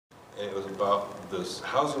It was about this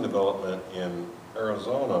housing development in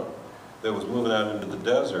Arizona that was moving out into the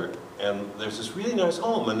desert, and there's this really nice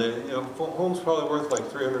home, and home's probably worth like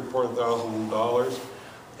 $300,000, $400,000,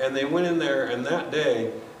 and they went in there, and that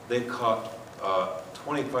day they caught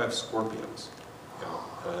 25 scorpions.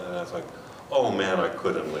 And I was like, oh man, I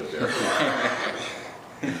couldn't live there.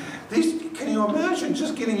 Can you imagine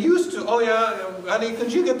just getting used to, oh yeah, honey,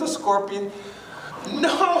 could you get the scorpion?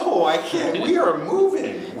 No, I can't. We are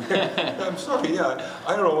moving. I'm sorry, yeah.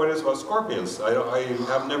 I don't know what it is about scorpions. I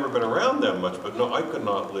have never been around them much, but no, I could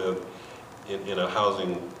not live in a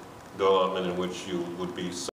housing development in which you would be